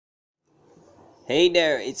Hey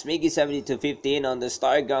there, it's Mickey7215 on the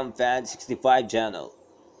Stargum Fan 65 channel.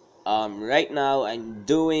 Right now I'm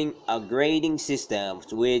doing a grading system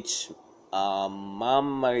which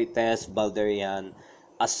Ma'am Marites Balderian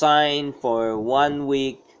assigned for 1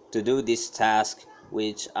 week to do this task,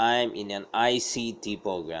 which I'm in an ICT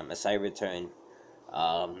program as I return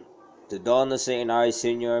um, to Don Jose Inari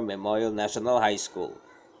Senior Memorial National High School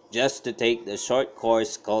just to take the short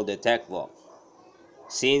course called the Tech Walk.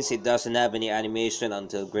 Since it doesn't have any animation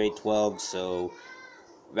until grade 12, so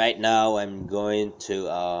right now I'm going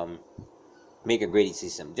to make a grading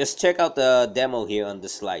system. Just check out the demo here on the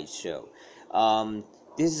slideshow. um,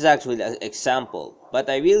 this is actually an example, but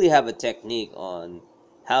I really have a technique on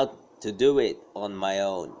how to do it on my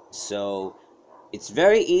own, so it's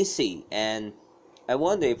very easy, and I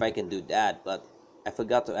wonder if I can do that, but I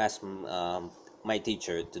forgot to ask my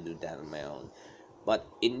teacher to do that on my own. But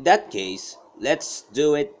in that case, let's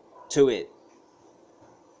do it to it.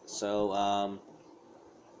 So,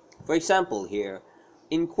 for example, here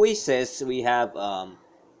in quizzes, we have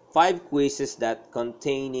 5 quizzes that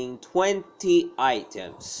containing 20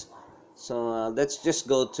 items. So let's just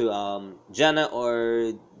go to Jana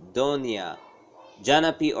or Donia,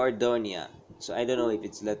 Jana P or Donia. So I don't know if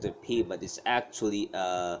it's letter P, but it's actually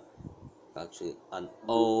an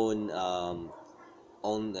own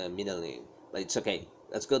middle name, but it's okay.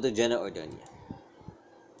 Let's go to Jana or Donia.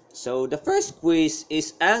 So the first quiz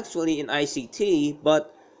is actually in ICT,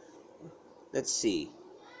 but let's see.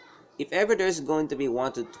 If ever there's going to be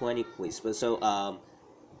 1 to 20 quiz, but so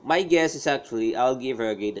my guess is actually I'll give her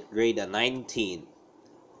a grade a 19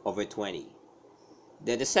 over 20.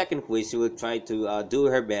 Then the second quiz she will try to do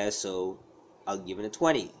her best, so I'll give it a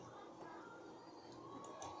 20.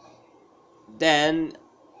 Then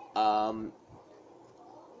um,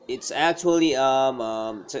 it's actually so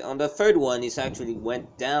on the third one it's actually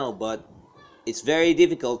went down, but it's very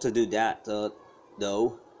difficult to do that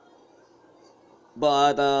though.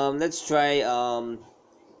 But let's try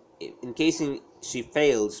in case she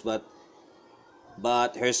fails, but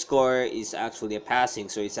her score is actually a passing,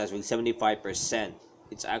 so it's actually 75%.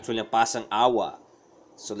 It's actually a pasang awa.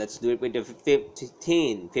 So let's do it with the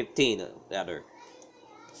 15 rather.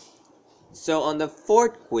 So on the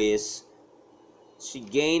fourth quiz, she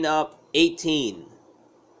gained up 18.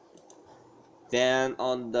 Then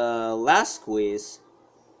on the last quiz,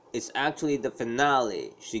 it's actually the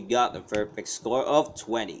finale. She got a perfect score of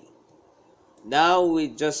 20. Now we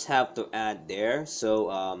just have to add there.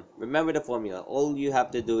 So remember the formula. All you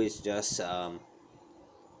have to do is just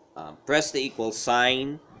press the equal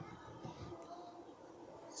sign.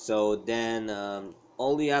 So then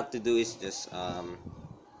all you have to do is just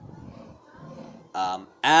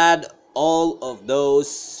add all of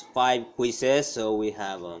those 5 quizzes. So we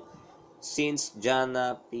have since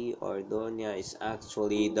Jana P. Ordonia is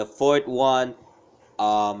actually the fourth one,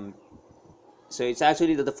 so it's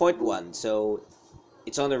actually the fourth one, so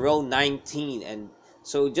it's on the row 19, and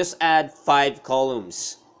so just add 5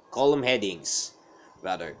 column headings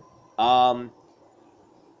rather.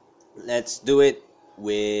 Let's do it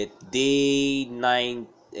with D9.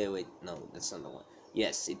 Wait, no, that's not the one.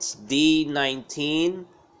 Yes, it's D19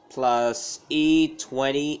 plus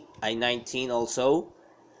E20 I19 also,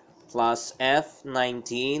 plus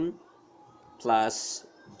F19 plus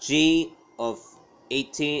G of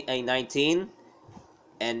 18 I19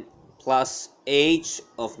 and plus H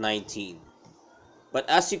of 19. But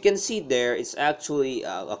as you can see there, it's actually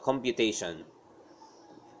a computation.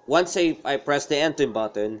 Once I press the enter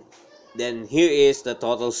button, then here is the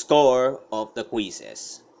total score of the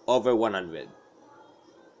quizzes, over 100.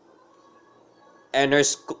 And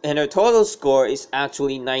her total score is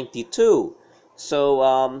actually 92.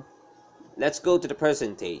 So let's go to the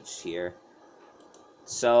percentage here.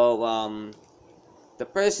 So the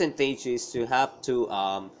percentage is to have to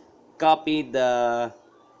copy the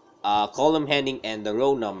column heading and the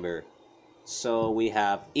row number. So we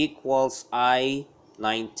have equals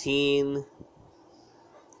I19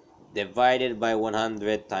 divided by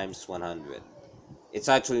 100 times 100. It's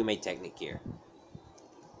actually my technique here.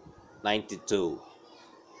 92.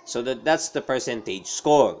 So that's the percentage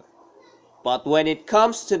score. But when it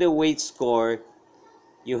comes to the weight score,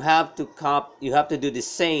 you have to do the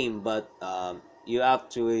same, but you have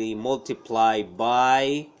to really multiply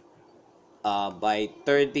by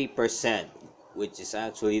 30%, which is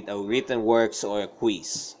actually the written works or a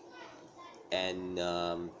quiz. And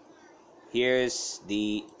here's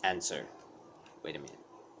the answer. Wait a minute.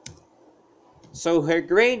 So her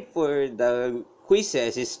grade for the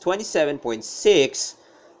quizzes is 27.6.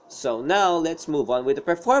 So now let's move on with the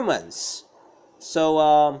performance.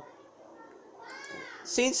 So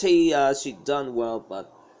Since she done well,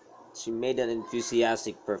 but she made an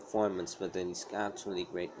enthusiastic performance, but then it's actually a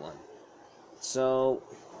great one. So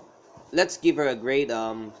let's give her a grade.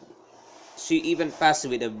 She even passed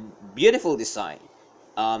with a beautiful design.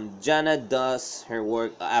 Jana does her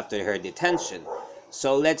work after her detention.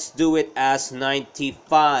 So let's do it as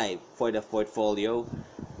 95 for the portfolio.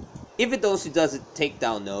 Even though she doesn't take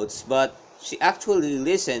down notes, but she actually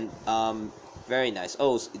listened. Very nice.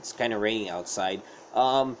 Oh, it's kind of raining outside.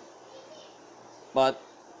 Um, but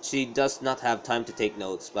she does not have time to take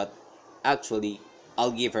notes. But actually,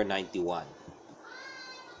 I'll give her 91.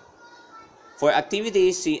 For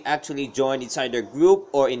activities, she actually joined inside either group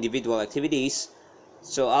or individual activities.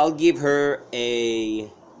 So I'll give her a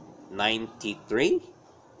 93.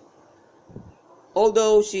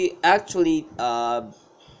 Although she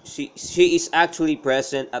is actually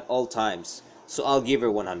present at all times. So I'll give her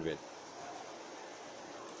 100.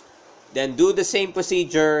 Then do the same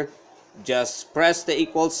procedure. Just press the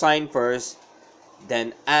equal sign first.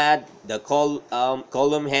 Then add the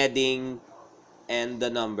column heading and the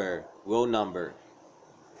number, row number.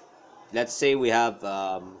 Let's say we have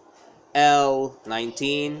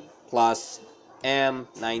L19 plus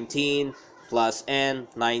M19 plus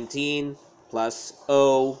N19 plus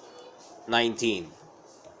O19.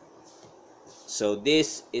 So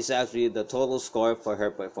this is actually the total score for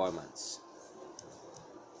her performance.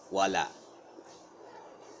 Voila.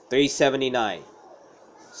 379.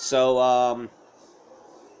 So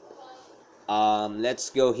let's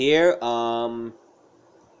go here.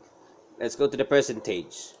 Let's go to the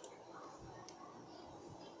percentage.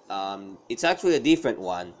 It's actually a different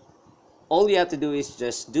one. All you have to do is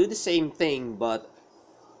just do the same thing, but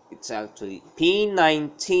it's actually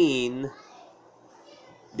P19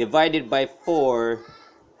 divided by 4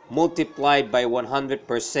 multiplied by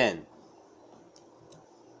 100%.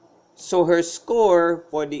 So her score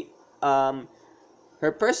for the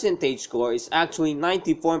her percentage score is actually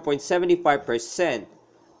 94.75%.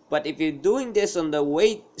 But if you're doing this on the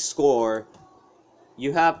weight score,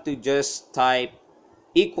 you have to just type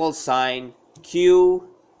equal sign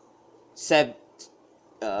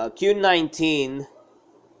Q19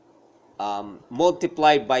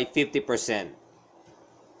 multiplied by 50%.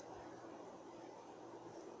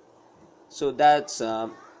 So that's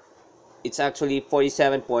it's actually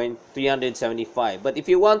 47.375. But if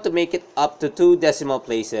you want to make it up to 2 decimal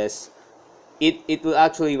places, it will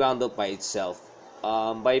actually round up by itself.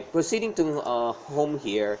 By proceeding to home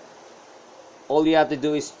here, all you have to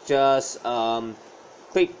do is just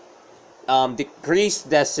click decrease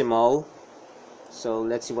decimal. So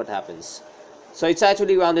let's see what happens. So it's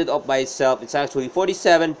actually rounded up by itself. It's actually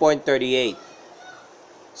 47.38.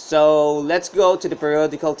 So let's go to the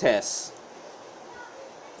periodical test.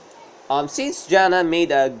 Since Jana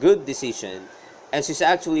made a good decision and she's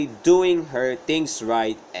actually doing her things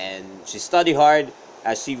right and she studied hard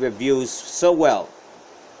as she reviews so well,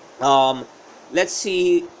 let's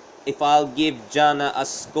see if I'll give Jana a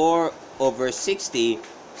score over 60.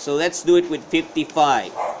 So let's do it with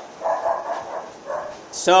 55.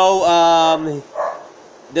 So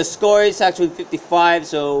the score is actually 55.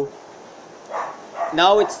 So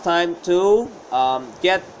now it's time to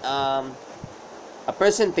get a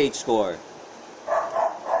percentage score.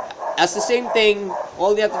 As the same thing,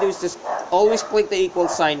 all you have to do is just always click the equal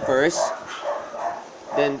sign first.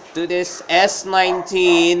 Then do this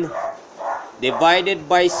S19 divided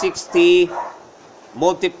by 60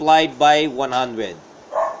 multiplied by 100.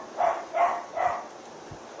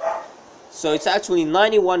 So it's actually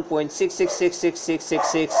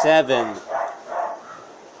 91.6666667.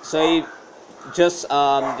 So you just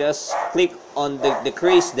click on the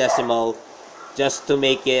decrease decimal just to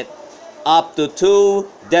make it up to 2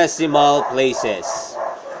 decimal places.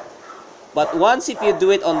 But once if you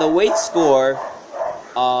do it on the weight score,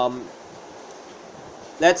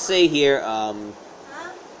 let's say here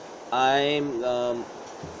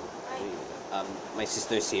my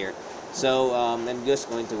sister's here, so I'm just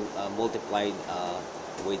going to multiply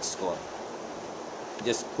the weight score.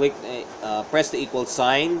 Just click press the equal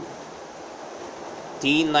sign,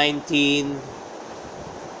 T19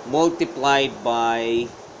 multiplied by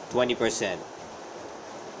 20%,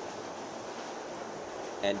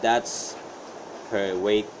 and that's her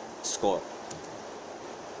weight score.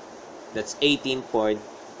 That's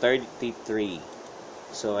 18.33.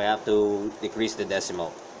 So I have to decrease the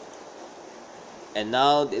decimal. And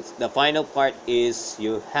now the final part is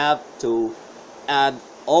you have to add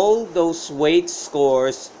all those weight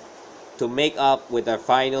scores to make up with our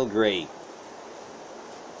final grade.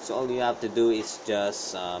 So all you have to do is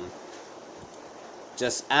just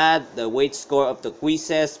Just add the weight score of the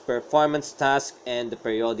quizzes, performance task, and the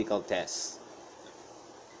periodical test.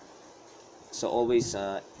 So always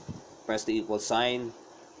press the equal sign.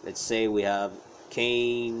 Let's say we have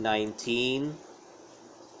K19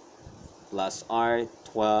 plus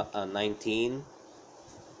R19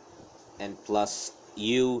 and plus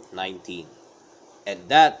U19, and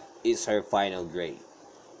that is her final grade.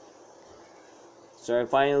 So her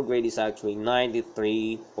final grade is actually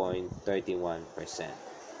 93.31%.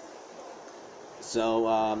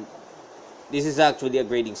 So this is actually a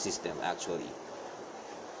grading system actually,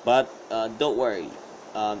 but don't worry.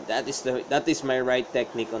 That is my right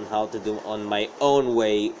technique on how to do on my own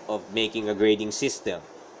way of making a grading system.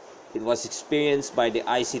 It was experienced by the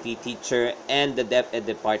ICT teacher and the DepEd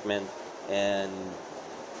department, and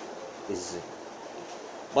this is it.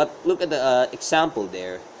 But look at the example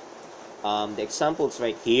there. The example's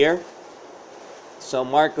right here. So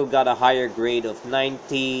Marco got a higher grade of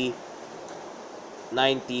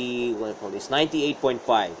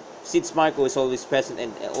 98.5. Since Marco is always present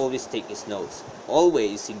and always take his notes,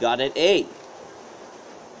 always he got an A.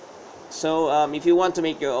 So if you want to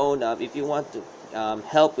make your own, if you want to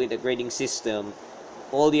help with the grading system,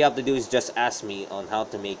 all you have to do is just ask me on how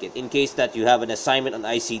to make it, in case that you have an assignment on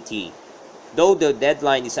ICT. Though the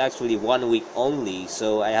deadline is actually 1 week only,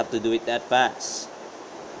 so I have to do it that fast.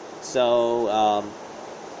 So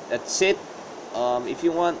that's it. If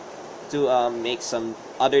you want to make some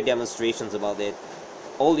other demonstrations about it,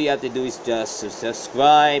 all you have to do is just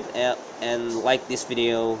subscribe and like this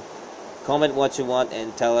video, comment what you want,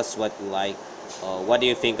 and tell us what you like, what do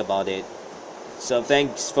you think about it. So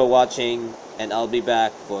thanks for watching, and I'll be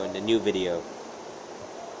back for the new video.